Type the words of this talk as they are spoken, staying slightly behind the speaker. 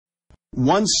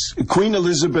Once Queen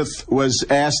Elizabeth was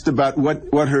asked about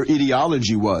what her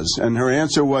ideology was, and her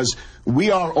answer was, we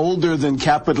are older than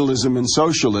capitalism and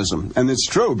socialism. And it's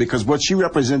true, because what she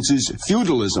represents is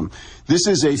feudalism. This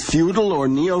is a feudal or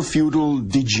neo-feudal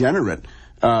degenerate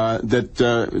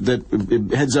that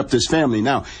heads up this family.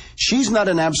 Now, she's not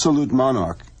an absolute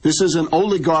monarch. This is an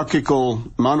oligarchical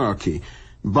monarchy.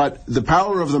 But the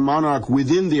power of the monarch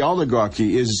within the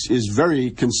oligarchy is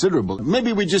very considerable.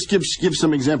 Maybe we just give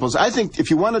some examples. I think if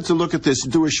you wanted to look at this,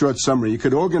 do a short summary, you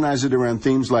could organize it around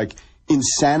themes like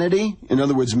insanity, in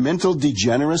other words, mental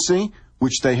degeneracy,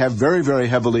 which they have very, very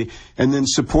heavily, and then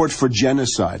support for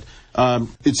genocide.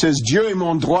 It says Dieu est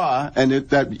mon droit, and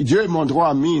that Dieu est mon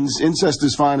droit means incest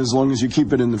is fine as long as you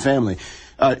keep it in the family.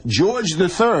 George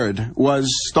III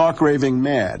was stark raving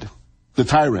mad, the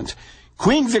tyrant.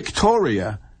 Queen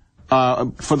Victoria,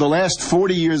 for the last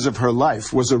 40 years of her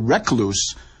life, was a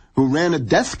recluse who ran a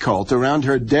death cult around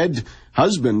her dead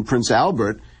husband, Prince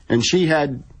Albert, and she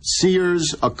had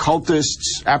seers,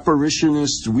 occultists,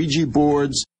 apparitionists, Ouija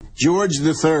boards. George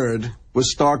III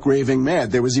was stark raving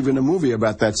mad. There was even a movie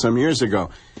about that some years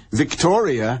ago.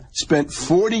 Victoria spent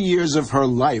 40 years of her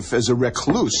life as a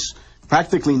recluse,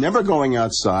 practically never going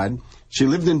outside. She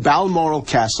lived in Balmoral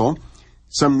Castle.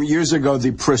 Some years ago,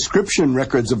 the prescription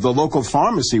records of the local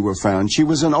pharmacy were found. She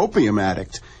was an opium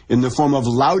addict in the form of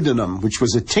laudanum, which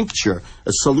was a tincture,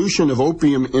 a solution of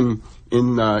opium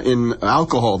in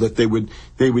alcohol that they would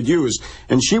use.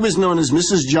 And she was known as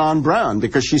Mrs. John Brown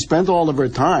because she spent all of her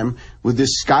time with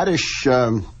this Scottish,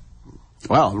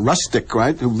 rustic,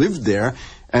 right, who lived there.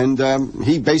 And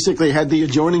he basically had the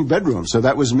adjoining bedroom. So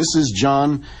that was Mrs.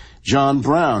 John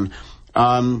Brown.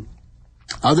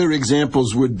 Other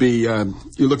examples would be,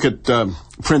 you look at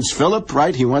Prince Philip,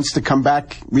 right? He wants to come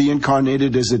back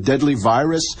reincarnated as a deadly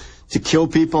virus to kill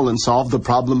people and solve the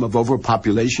problem of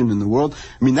overpopulation in the world.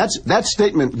 I mean, that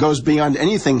statement goes beyond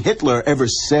anything Hitler ever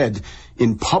said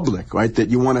in public, right? That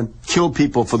you want to kill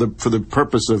people for the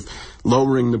purpose of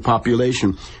lowering the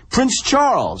population. Prince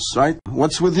Charles, right?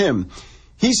 What's with him?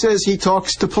 He says he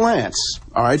talks to plants.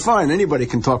 All right, fine. Anybody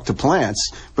can talk to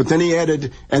plants. But then he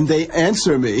added, and they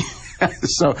answer me.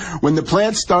 So when the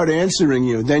plants start answering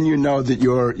you, then you know that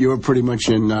you're pretty much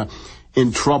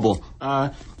in trouble.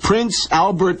 Prince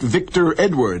Albert Victor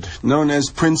Edward, known as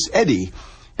Prince Eddie,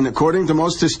 and according to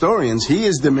most historians, he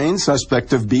is the main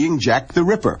suspect of being Jack the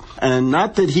Ripper. And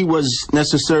not that he was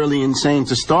necessarily insane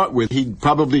to start with. He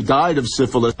probably died of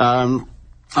syphilis. But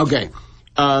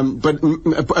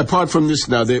apart from this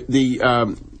now,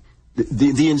 the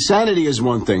insanity is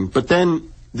one thing, but then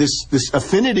this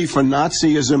affinity for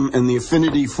Nazism and the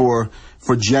affinity for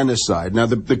genocide. Now,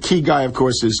 the key guy, of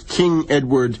course, is King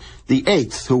Edward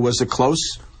VIII, who was a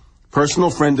close personal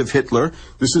friend of Hitler.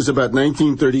 This is about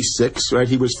 1936, right?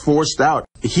 He was forced out.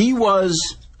 He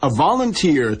was a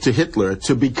volunteer to Hitler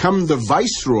to become the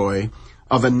viceroy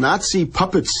of a Nazi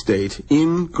puppet state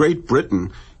in Great Britain.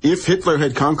 If Hitler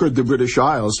had conquered the British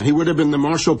Isles, he would have been the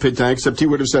Marshal Pétain, except he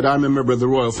would have said, I'm a member of the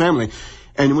royal family.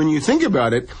 And when you think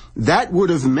about it, that would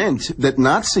have meant that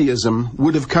Nazism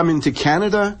would have come into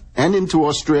Canada and into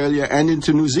Australia and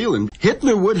into New Zealand.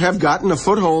 Hitler would have gotten a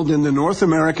foothold in the North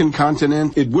American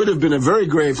continent. It would have been a very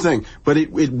grave thing. But it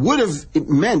would have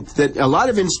meant that a lot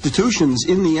of institutions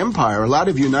in the empire, a lot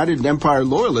of United Empire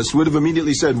loyalists would have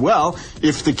immediately said, well,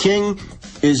 if the king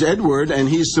is Edward and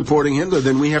he's supporting Hitler,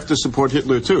 then we have to support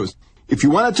Hitler too. If you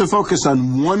wanted to focus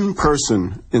on one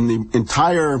person in the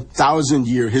entire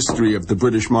 1,000-year history of the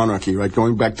British monarchy, right,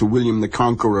 going back to William the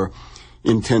Conqueror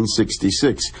in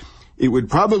 1066, it would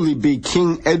probably be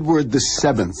King Edward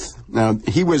VII. Now,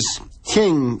 he was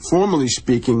king, formally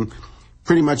speaking,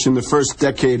 pretty much in the first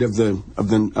decade of the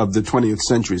 20th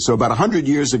century. So about 100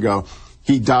 years ago,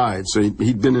 he died. So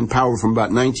he'd been in power from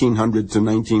about 1900 to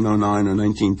 1909 or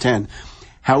 1910.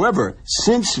 However,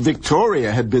 since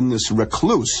Victoria had been this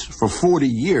recluse for 40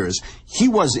 years, he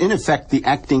was in effect the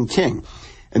acting king.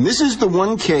 And this is the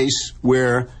one case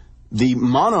where the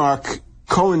monarch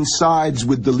coincides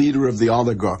with the leader of the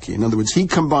oligarchy. In other words, he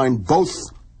combined both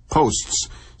posts.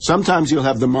 Sometimes you'll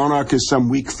have the monarch as some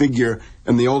weak figure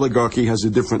and the oligarchy has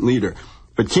a different leader.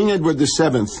 But King Edward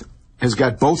VII has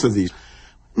got both of these.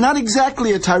 Not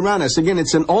exactly a tyrannus. Again,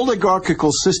 it's an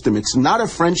oligarchical system. It's not a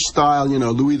French-style,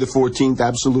 Louis XIV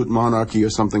absolute monarchy or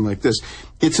something like this.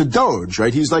 It's a doge,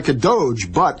 right? He's like a doge,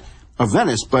 but of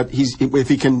Venice, but if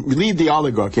he can lead the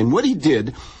oligarchy. And what he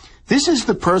did, this is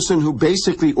the person who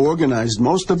basically organized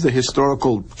most of the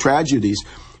historical tragedies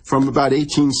from about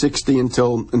 1860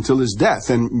 until his death.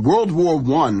 And World War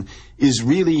I is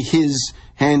really his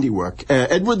handiwork.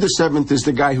 Edward VII is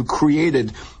the guy who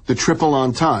created the Triple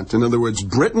Entente. In other words,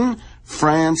 Britain,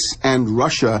 France, and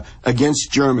Russia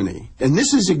against Germany. And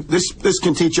this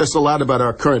can teach us a lot about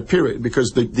our current period,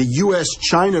 because the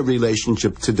U.S.-China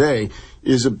relationship today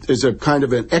is a kind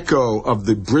of an echo of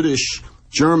the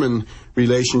British-German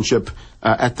relationship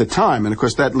at the time. And of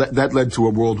course that led to a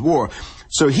world war.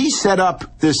 So he set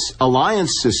up this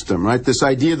alliance system, right? This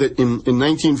idea that in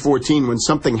 1914, when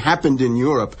something happened in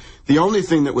Europe, the only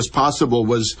thing that was possible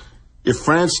was if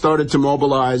France started to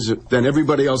mobilize, then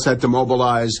everybody else had to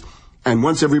mobilize. And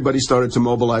once everybody started to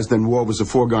mobilize, then war was a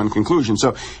foregone conclusion.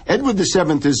 So Edward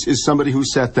VII is somebody who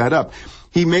set that up.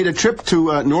 He made a trip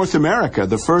to North America,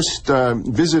 the first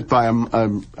visit by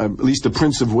at least a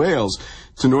Prince of Wales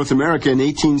to North America in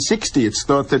 1860. It's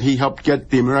thought that he helped get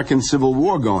the American Civil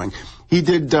War going. He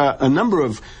did a number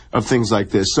of things like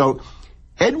this. So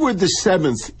Edward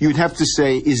VII, you'd have to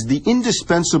say, is the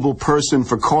indispensable person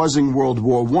for causing World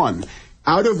War I.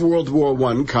 Out of World War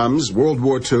I comes World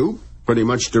War II, pretty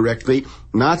much directly,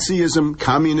 Nazism,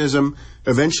 communism,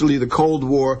 eventually the Cold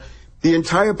War. The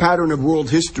entire pattern of world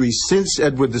history since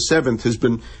Edward VII has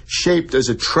been shaped as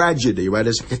a tragedy, right,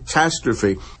 as a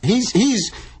catastrophe. He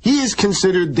is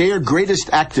considered their greatest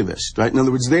activist, right? In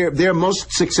other words, their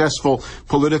most successful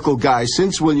political guy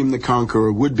since William the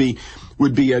Conqueror would be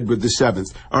Edward VII.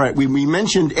 All right, we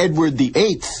mentioned Edward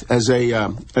VIII as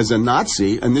a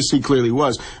Nazi, and this he clearly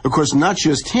was. Of course, not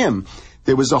just him.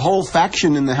 There was a whole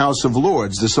faction in the House of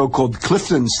Lords, the so-called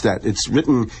Clifton set. It's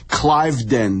written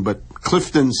Cliveden, but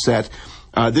Clifton set.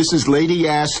 This is Lady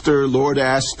Astor, Lord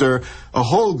Astor, a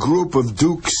whole group of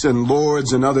dukes and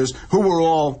lords and others who were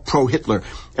all pro-Hitler.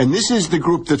 And this is the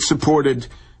group that supported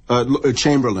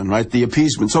Chamberlain, right? The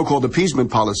appeasement, so-called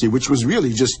appeasement policy, which was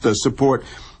really just the support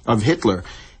of Hitler.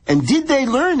 And did they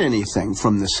learn anything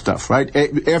from this stuff, right?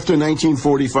 After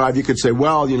 1945, you could say,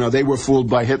 well, they were fooled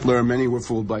by Hitler, many were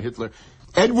fooled by Hitler.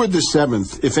 Edward VII,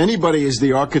 if anybody is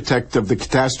the architect of the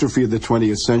catastrophe of the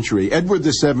 20th century, Edward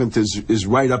VII is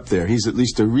right up there. He's at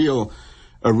least a real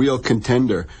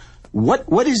contender.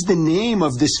 What is the name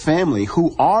of this family?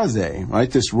 Who are they, right?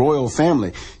 This royal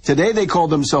family. Today they call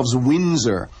themselves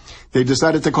Windsor. They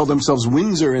decided to call themselves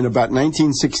Windsor in about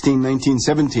 1916,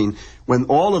 1917, when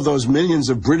all of those millions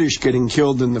of British getting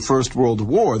killed in the First World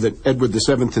War that Edward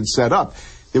VII had set up.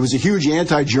 There was a huge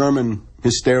anti-German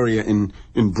hysteria in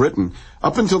Britain.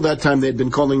 Up until that time, they'd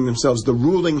been calling themselves the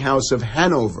ruling house of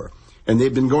Hanover. And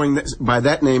they'd been going by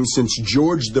that name since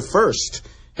George I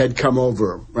had come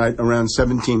over, right, around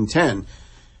 1710.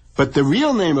 But the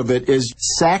real name of it is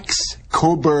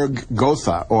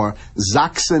Saxe-Coburg-Gotha, or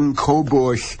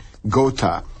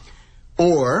Sachsen-Coburg-Gotha,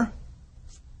 or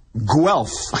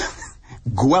Guelph.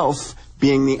 Guelph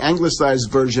being the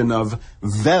anglicized version of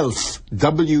Welf,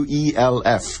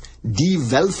 W-E-L-F. Die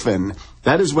Welfen,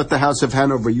 that is what the House of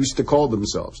Hanover used to call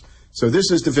themselves. So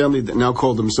this is the family that now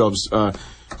call themselves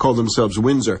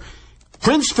Windsor.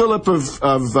 Prince Philip of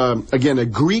again, a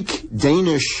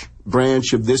Greek-Danish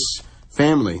branch of this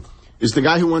family, is the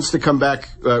guy who wants to come back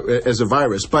as a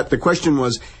virus. But the question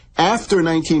was, after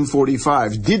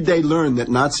 1945, did they learn that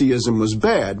Nazism was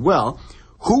bad? Well,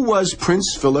 who was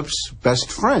Prince Philip's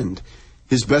best friend?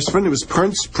 His best friend was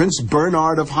Prince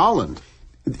Bernard of Holland.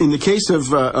 In the case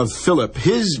of Philip,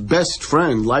 his best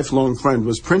friend, lifelong friend,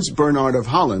 was Prince Bernard of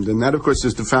Holland, and that, of course,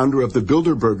 is the founder of the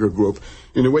Bilderberger Group.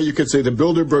 In a way, you could say the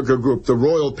Bilderberger Group, the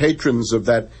royal patrons of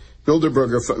that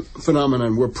Bilderberger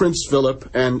phenomenon, were Prince Philip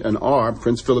and are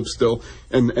Prince Philip still,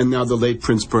 and now the late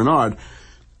Prince Bernard.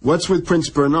 What's with Prince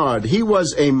Bernard? He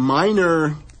was a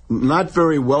minor, not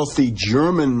very wealthy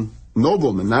German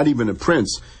nobleman, not even a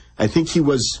prince. I think he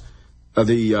was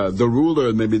the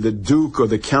ruler, maybe the Duke or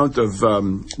the Count of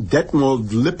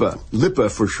Detmold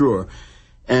Lippe for sure.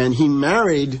 And he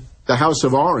married the House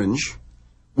of Orange,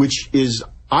 which is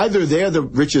either they're the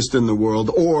richest in the world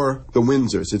or the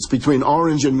Windsors. It's between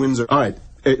Orange and Windsor. All right.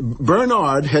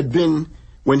 Bernard had been,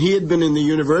 when he had been in the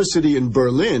university in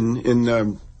Berlin in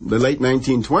the late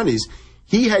 1920s,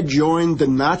 he had joined the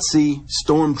Nazi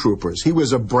stormtroopers. He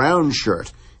was a brown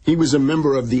shirt. He was a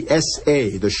member of the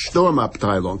SA, the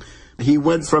Sturmabteilung. He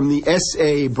went from the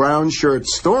SA brown shirt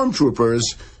stormtroopers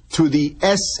to the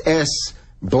SS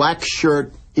black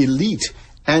shirt elite.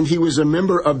 And he was a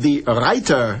member of the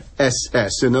Reiter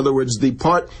SS. In other words, there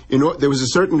was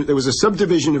a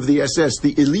subdivision of the SS,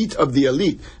 the elite of the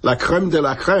elite, la crème de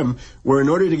la crème, where in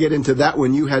order to get into that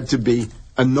one, you had to be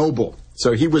a noble.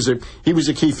 So he was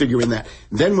a key figure in that.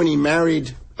 Then when he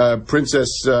married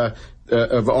Princess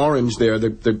of Orange there,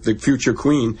 the future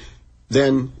queen,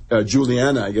 then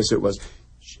Juliana, I guess it was,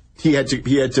 he had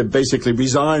to basically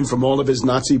resign from all of his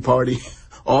Nazi party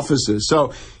offices.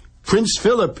 So Prince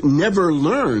Philip never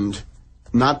learned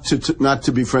not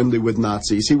to be friendly with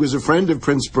Nazis. He was a friend of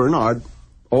Prince Bernhard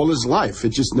all his life. It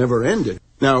just never ended.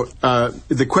 Now,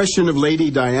 the question of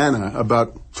Lady Diana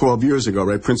about 12 years ago,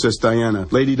 right? Princess Diana,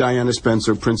 Lady Diana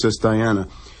Spencer, Princess Diana.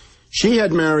 She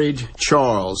had married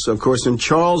Charles, of course, and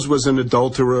Charles was an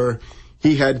adulterer.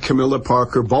 He had Camilla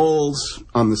Parker Bowles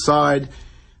on the side.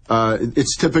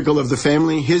 It's typical of the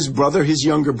family. His brother, his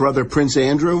younger brother, Prince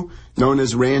Andrew, known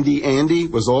as Randy Andy,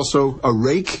 was also a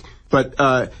rake. But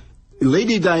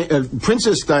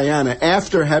Princess Diana,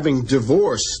 after having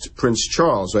divorced Prince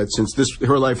Charles, right, since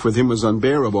her life with him was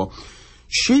unbearable,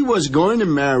 she was going to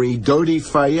marry Dodi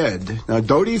Fayed. Now,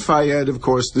 Dodi Fayed, of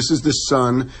course, this is the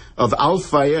son of Al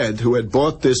Fayed, who had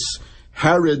bought this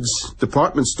Harrods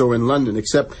department store in London,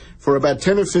 except for about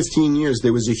 10 or 15 years,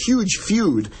 there was a huge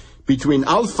feud between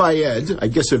Al Fayed, I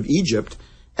guess of Egypt,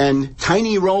 and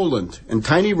Tiny Rowland. And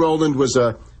Tiny Rowland was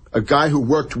a guy who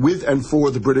worked with and for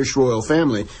the British royal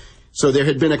family. So there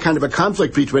had been a kind of a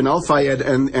conflict between Al Fayed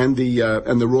and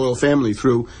the royal family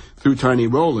through Tiny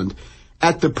Rowland.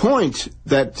 At the point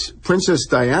that Princess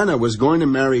Diana was going to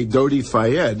marry Dodi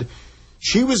Fayed,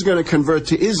 she was going to convert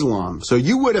to Islam. So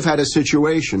you would have had a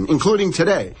situation, including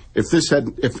today,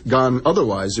 if gone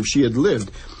otherwise, if she had lived,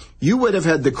 you would have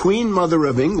had the Queen Mother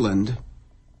of England,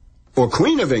 or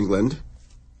Queen of England,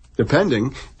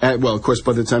 depending, well, of course,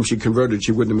 by the time she converted,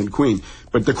 she wouldn't have been queen.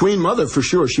 But the Queen Mother, for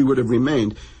sure, she would have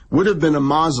remained, would have been a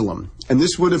Muslim. And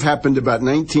this would have happened about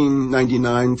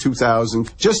 1999,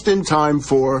 2000, just in time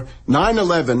for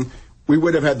 9/11. We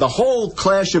would have had the whole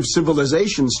clash of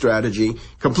civilization strategy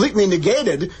completely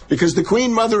negated because the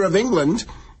Queen Mother of England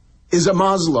is a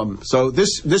Muslim. So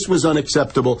this was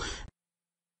unacceptable.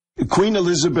 Queen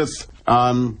Elizabeth,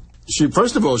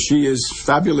 first of all, she is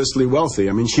fabulously wealthy.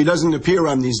 I mean, she doesn't appear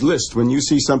on these lists. When you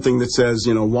see something that says,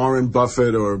 Warren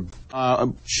Buffett or,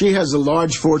 she has a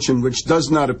large fortune which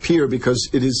does not appear because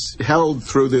it is held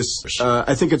through this,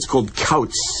 I think it's called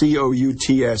Coutts,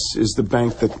 C-O-U-T-S, is the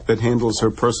bank that handles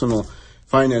her personal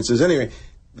finances. Anyway,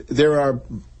 there are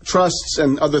trusts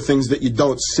and other things that you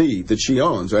don't see that she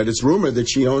owns, right? It's rumored that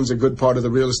she owns a good part of the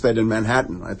real estate in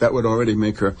Manhattan, right? That would already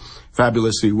make her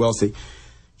fabulously wealthy.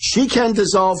 She can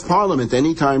dissolve Parliament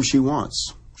anytime she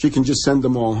wants. She can just send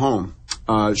them all home.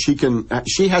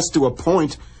 She has to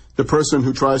appoint the person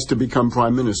who tries to become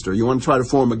prime minister. You want to try to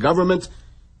form a government,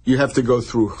 you have to go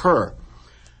through her.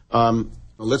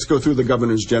 Let's go through the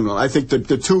governors general. I think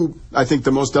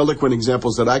the most eloquent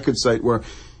examples that I could cite were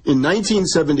in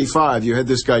 1975, you had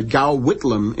this guy, Gow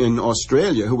Whitlam in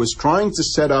Australia, who was trying to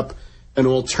set up an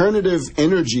alternative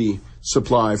energy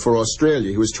supply for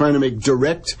Australia. He was trying to make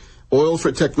direct oil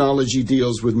for technology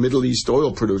deals with Middle East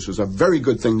oil producers, a very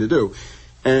good thing to do.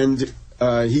 And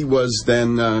he was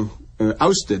then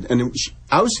ousted, and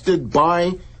ousted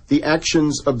by the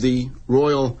actions of the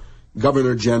Royal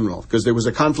Governor General, because there was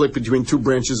a conflict between two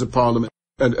branches of Parliament.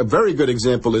 And a very good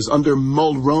example is under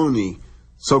Mulroney,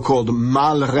 so-called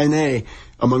Mal-René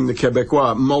among the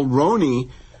Quebecois. Mulroney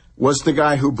was the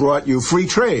guy who brought you free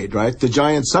trade, right? The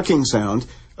giant sucking sound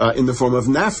in the form of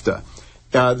NAFTA.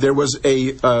 There was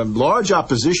a large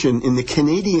opposition in the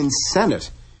Canadian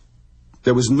Senate.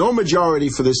 There was no majority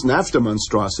for this NAFTA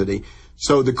monstrosity.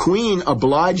 So the Queen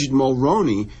obliged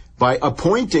Mulroney by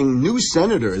appointing new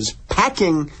senators,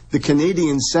 packing the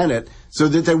Canadian Senate so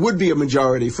that there would be a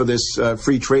majority for this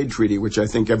free trade treaty, which I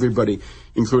think everybody,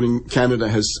 including Canada,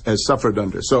 has suffered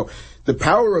under. So the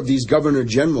power of these governor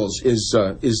generals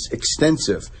is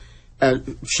extensive.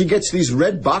 She gets these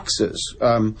red boxes.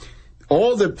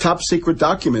 All the top secret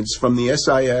documents from the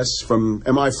SIS, from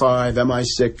MI5,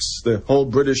 MI6, the whole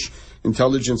British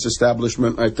intelligence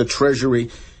establishment, right, the Treasury.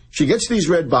 She gets these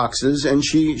red boxes and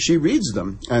she reads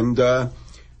them. And the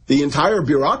entire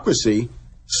bureaucracy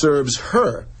serves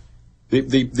her.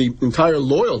 The entire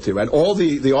loyalty, right? All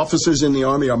the officers in the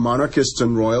army are monarchists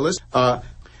and royalists.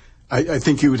 I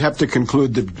think you would have to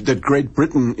conclude that Great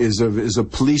Britain is a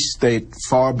police state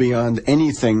far beyond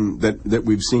anything that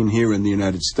we've seen here in the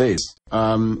United States.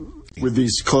 With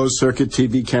these closed-circuit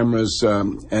TV cameras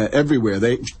everywhere,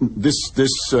 this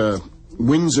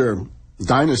Windsor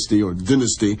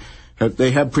dynasty,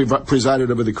 they have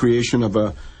presided over the creation of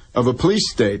a police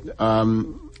state.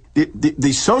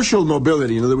 The social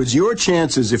mobility, in other words, your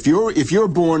chances, if you're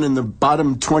born in the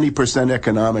bottom 20%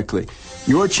 economically,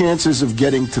 your chances of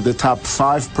getting to the top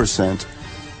 5%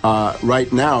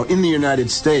 right now in the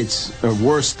United States are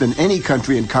worse than any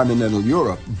country in continental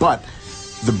Europe. But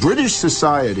the British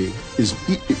society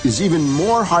is even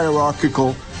more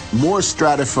hierarchical, more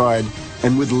stratified,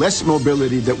 and with less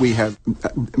mobility that we have.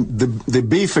 The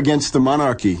beef against the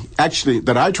monarchy, actually,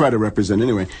 that I try to represent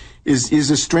anyway,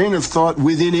 is a strain of thought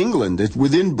within England,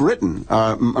 within Britain.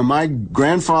 My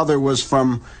grandfather was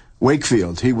from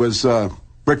Wakefield. He was a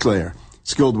bricklayer,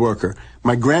 skilled worker.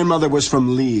 My grandmother was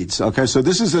from Leeds. Okay, so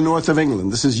this is the north of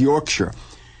England. This is Yorkshire.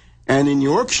 And in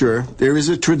Yorkshire, there is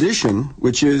a tradition,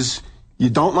 which is you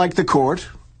don't like the court,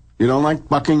 you don't like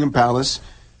Buckingham Palace,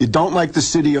 you don't like the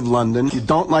City of London, you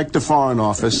don't like the Foreign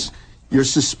Office, you're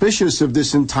suspicious of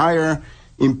this entire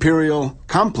imperial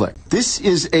complex. This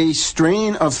is a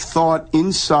strain of thought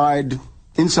inside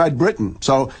Britain.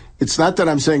 So it's not that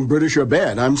I'm saying British are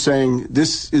bad. I'm saying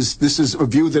this is a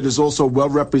view that is also well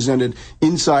represented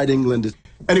inside England.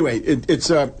 Anyway, it's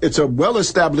a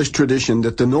well-established tradition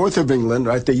that the north of England,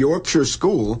 right, the Yorkshire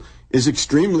school, is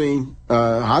extremely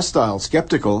hostile,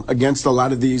 skeptical against a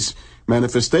lot of these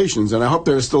manifestations. And I hope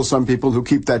there are still some people who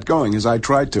keep that going, as I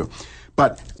tried to.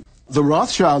 But the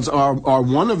Rothschilds are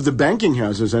one of the banking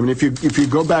houses. I mean, if you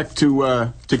go back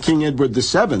to King Edward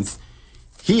VII,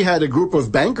 he had a group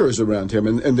of bankers around him,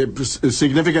 and the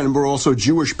significant were also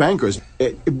Jewish bankers.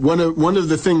 One of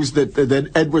the things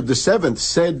that Edward VII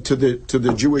said to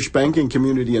the Jewish banking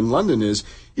community in London is,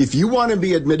 if you want to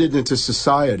be admitted into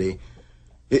society,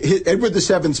 Edward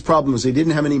VII's problem was he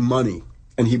didn't have any money,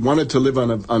 and he wanted to live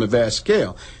on a vast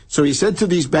scale. So he said to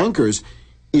these bankers,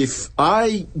 if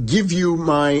I give you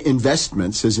my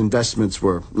investments, his investments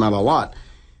were not a lot,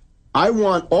 I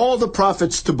want all the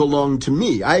profits to belong to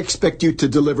me. I expect you to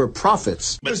deliver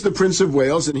profits. He's the Prince of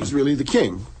Wales, and he's really the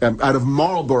king, out of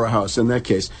Marlborough House in that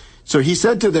case. So he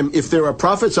said to them, if there are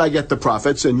profits, I get the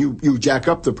profits, and you jack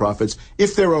up the profits.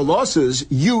 If there are losses,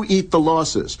 you eat the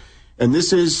losses. And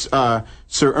this is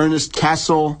Sir Ernest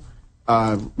Cassel.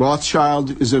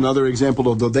 Rothschild is another example,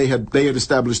 although they had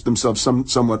established themselves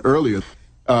somewhat earlier.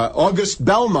 August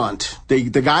Belmont, the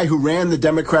guy who ran the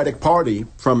Democratic Party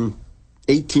from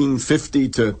 1850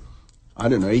 to,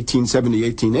 1870,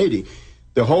 1880.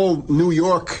 The whole New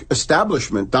York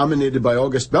establishment dominated by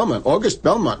August Belmont. August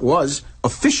Belmont was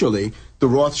officially the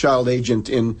Rothschild agent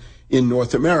in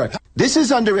North America. This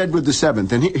is under Edward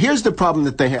VII, and here's the problem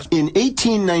that they have. In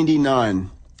 1899,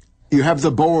 you have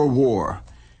the Boer War.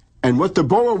 And what the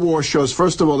Boer War shows,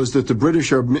 first of all, is that the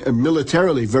British are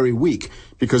militarily very weak,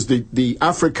 because the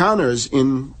Afrikaners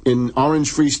in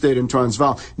Orange Free State and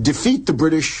Transvaal defeat the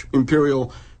British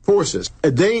imperial forces.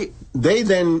 They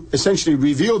then essentially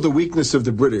reveal the weakness of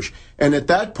the British. And at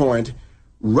that point,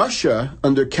 Russia,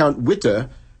 under Count Witte,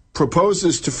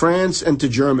 proposes to France and to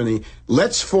Germany,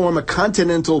 let's form a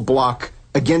continental bloc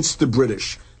against the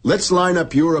British. Let's line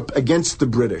up Europe against the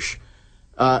British.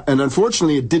 And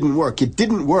unfortunately, it didn't work. It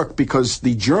didn't work because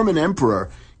the German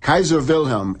emperor, Kaiser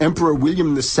Wilhelm, Emperor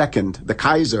William II, the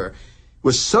Kaiser,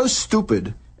 was so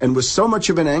stupid and was so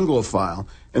much of an Anglophile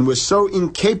and was so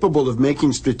incapable of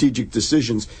making strategic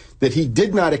decisions that he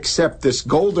did not accept this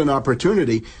golden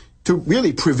opportunity to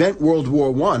really prevent World War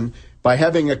I by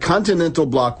having a continental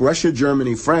bloc, Russia,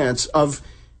 Germany, France, of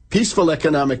peaceful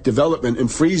economic development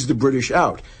and freeze the British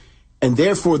out. And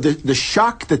therefore, the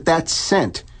shock that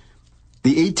sent,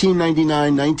 the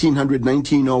 1899, 1900,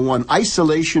 1901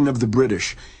 isolation of the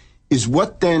British, is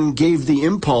what then gave the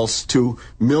impulse to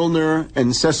Milner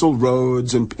and Cecil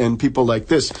Rhodes and people like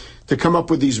this to come up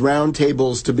with these round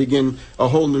tables to begin a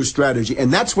whole new strategy.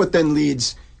 And that's what then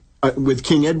leads, with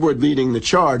King Edward leading the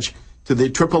charge, to the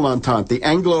Triple Entente,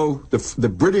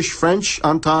 the British-French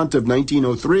Entente of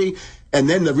 1903, and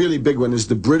then the really big one is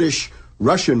the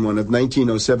British-Russian one of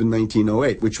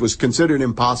 1907-1908, which was considered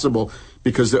impossible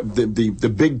because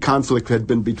the big conflict had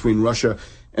been between Russia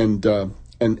and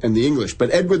the English.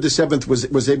 But Edward VII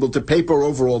was able to paper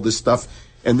over all this stuff,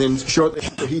 and then shortly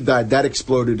after he died, that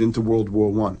exploded into World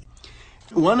War I.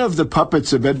 One of the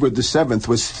puppets of Edward VII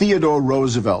was Theodore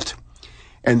Roosevelt.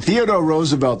 And Theodore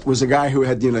Roosevelt was a guy who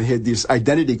had this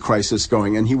identity crisis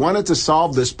going, and he wanted to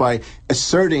solve this by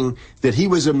asserting that he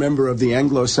was a member of the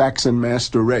Anglo-Saxon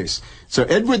master race. So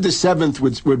Edward VII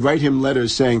would write him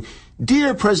letters saying,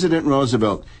 "Dear President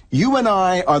Roosevelt, you and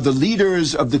I are the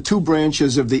leaders of the two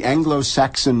branches of the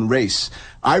Anglo-Saxon race.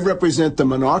 I represent the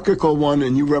monarchical one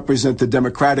and you represent the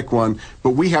democratic one,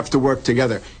 but we have to work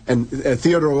together." And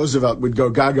Theodore Roosevelt would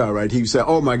go gaga, right? He would say,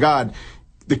 "Oh my God,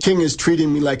 the king is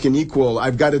treating me like an equal.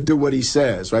 I've got to do what he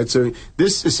says," right? So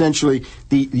this essentially,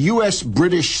 the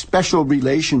U.S.-British special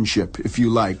relationship, if you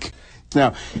like.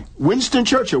 Now, Winston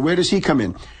Churchill, where does he come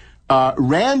in?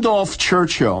 Randolph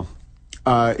Churchill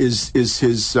is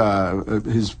his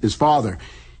father.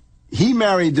 He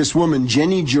married this woman,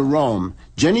 Jenny Jerome.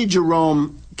 Jenny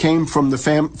Jerome came from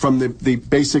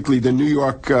basically the New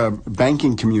York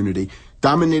banking community.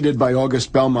 dominated by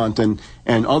August Belmont and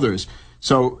others.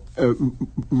 So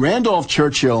Randolph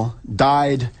Churchill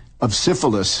died of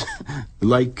syphilis,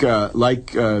 like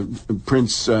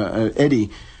Prince Eddie.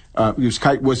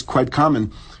 It was quite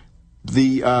common.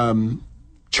 The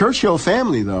Churchill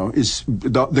family, though, is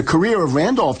the career of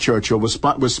Randolph Churchill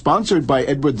was sponsored by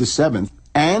Edward VII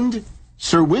and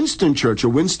Sir Winston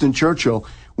Churchill. Winston Churchill,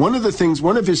 one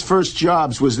of his first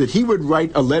jobs was that he would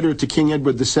write a letter to King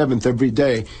Edward VII every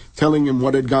day, telling him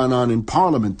what had gone on in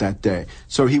Parliament that day.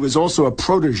 So he was also a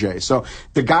protege. So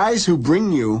the guys who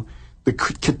bring you the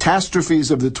catastrophes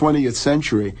of the 20th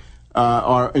century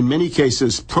are, in many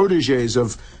cases, proteges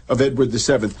of Edward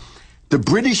VII. The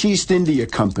British East India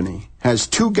Company has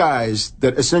two guys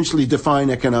that essentially define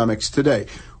economics today.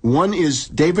 One is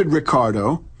David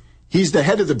Ricardo. He's the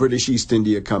head of the British East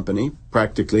India Company,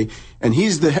 practically, and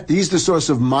he's the source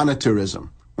of monetarism,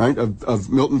 right? Of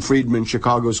Milton Friedman,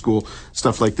 Chicago School,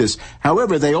 stuff like this.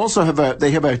 However, they also have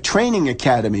a training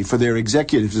academy for their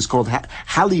executives. It's called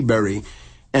Haileybury.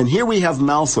 And here we have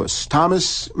Malthus,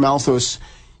 Thomas Malthus.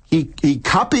 He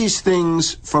copies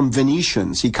things from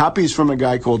Venetians. He copies from a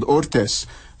guy called Ortes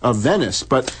of Venice.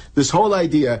 But this whole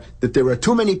idea that there are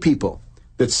too many people,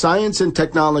 that science and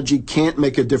technology can't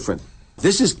make a difference.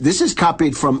 This is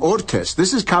copied from Ortes.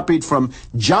 This is copied from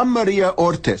Gian Maria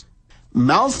Ortes.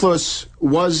 Malthus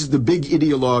was the big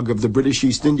ideologue of the British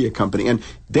East India Company, and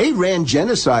they ran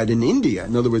genocide in India.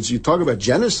 In other words, you talk about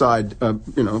genocide,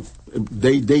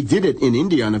 they did it in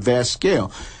India on a vast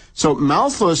scale. So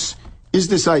Malthus is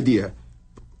this idea.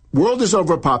 World is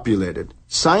overpopulated.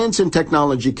 Science and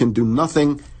technology can do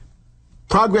nothing.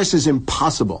 Progress is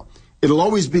impossible. It'll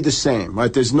always be the same,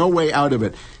 right? There's no way out of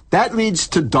it. That leads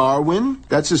to Darwin.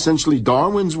 That's essentially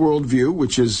Darwin's worldview,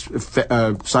 which is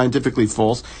scientifically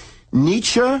false.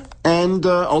 Nietzsche and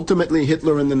ultimately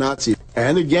Hitler and the Nazis.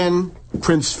 And again,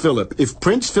 Prince Philip. If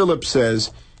Prince Philip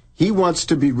says he wants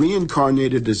to be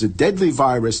reincarnated as a deadly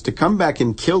virus to come back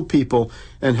and kill people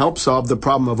and help solve the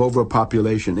problem of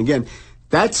overpopulation, again,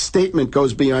 that statement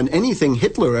goes beyond anything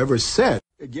Hitler ever said.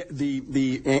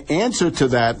 The answer to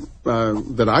that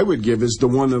that I would give is the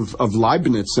one of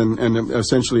Leibniz and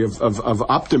essentially of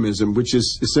optimism, which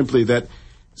is simply that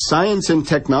science and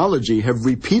technology have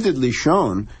repeatedly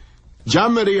shown.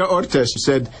 Gian Maria Ortes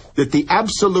said that the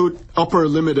absolute upper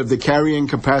limit of the carrying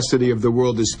capacity of the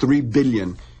world is 3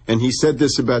 billion. And he said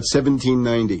this about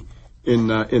 1790 in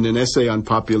an essay on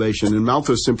population. And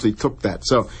Malthus simply took that.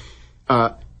 So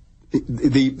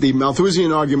the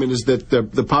Malthusian argument is that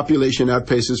the population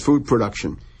outpaces food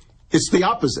production. It's the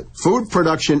opposite. Food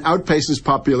production outpaces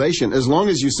population as long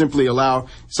as you simply allow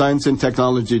science and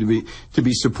technology to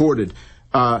be supported.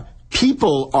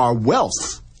 People are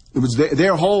wealth. It was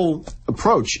their whole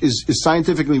approach is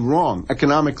scientifically wrong,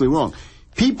 economically wrong.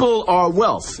 People are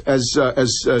wealth, as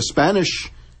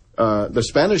Spanish. The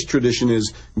Spanish tradition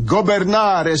is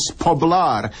gobernar es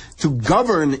poblar. To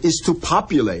govern is to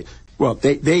populate. Well,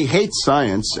 they hate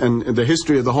science, and the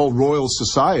history of the whole Royal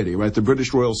Society, right? The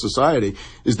British Royal Society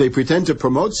is they pretend to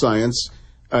promote science.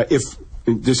 If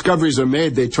discoveries are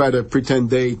made, they try to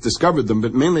pretend they discovered them,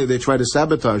 but mainly they try to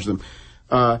sabotage them.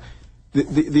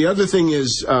 The other thing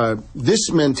is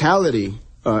this mentality,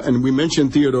 and we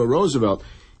mentioned Theodore Roosevelt.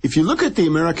 If you look at the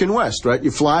American West, right, you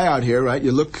fly out here, right,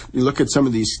 you look at some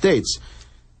of these states,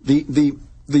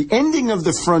 the ending of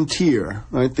the frontier,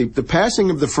 right, the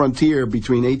passing of the frontier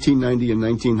between 1890 and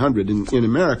 1900 in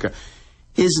America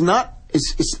is not,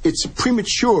 it's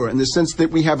premature in the sense that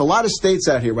we have a lot of states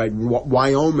out here, right,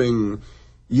 Wyoming,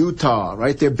 Utah,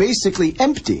 right, they're basically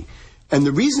empty. And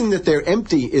the reason that they're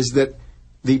empty is that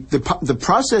the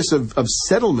process of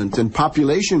settlement and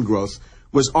population growth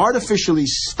was artificially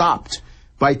stopped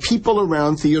by people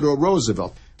around Theodore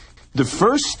Roosevelt. The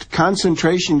first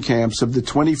concentration camps of the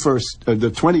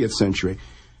 20th century,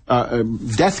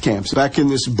 death camps back in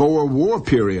this Boer War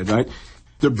period, right?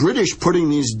 The British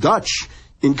putting these Dutch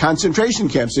in concentration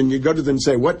camps, and you go to them and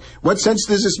say, what sense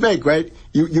does this make, right?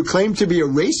 You claim to be a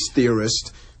race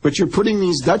theorist, but you're putting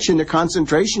these Dutch in a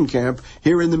concentration camp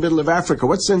here in the middle of Africa.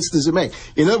 What sense does it make?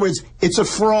 In other words, it's a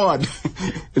fraud.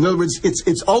 In other words,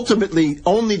 it's ultimately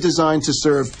only designed to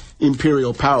serve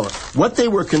imperial power. What they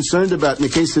were concerned about in the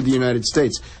case of the United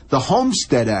States, the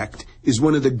Homestead Act is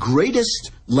one of the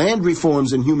greatest land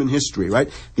reforms in human history, right?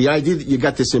 The idea that you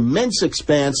got this immense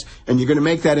expanse and you're going to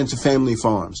make that into family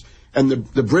farms. And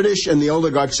the British and the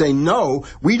oligarchs say, no,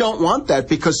 we don't want that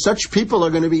because such people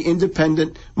are going to be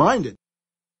independent-minded.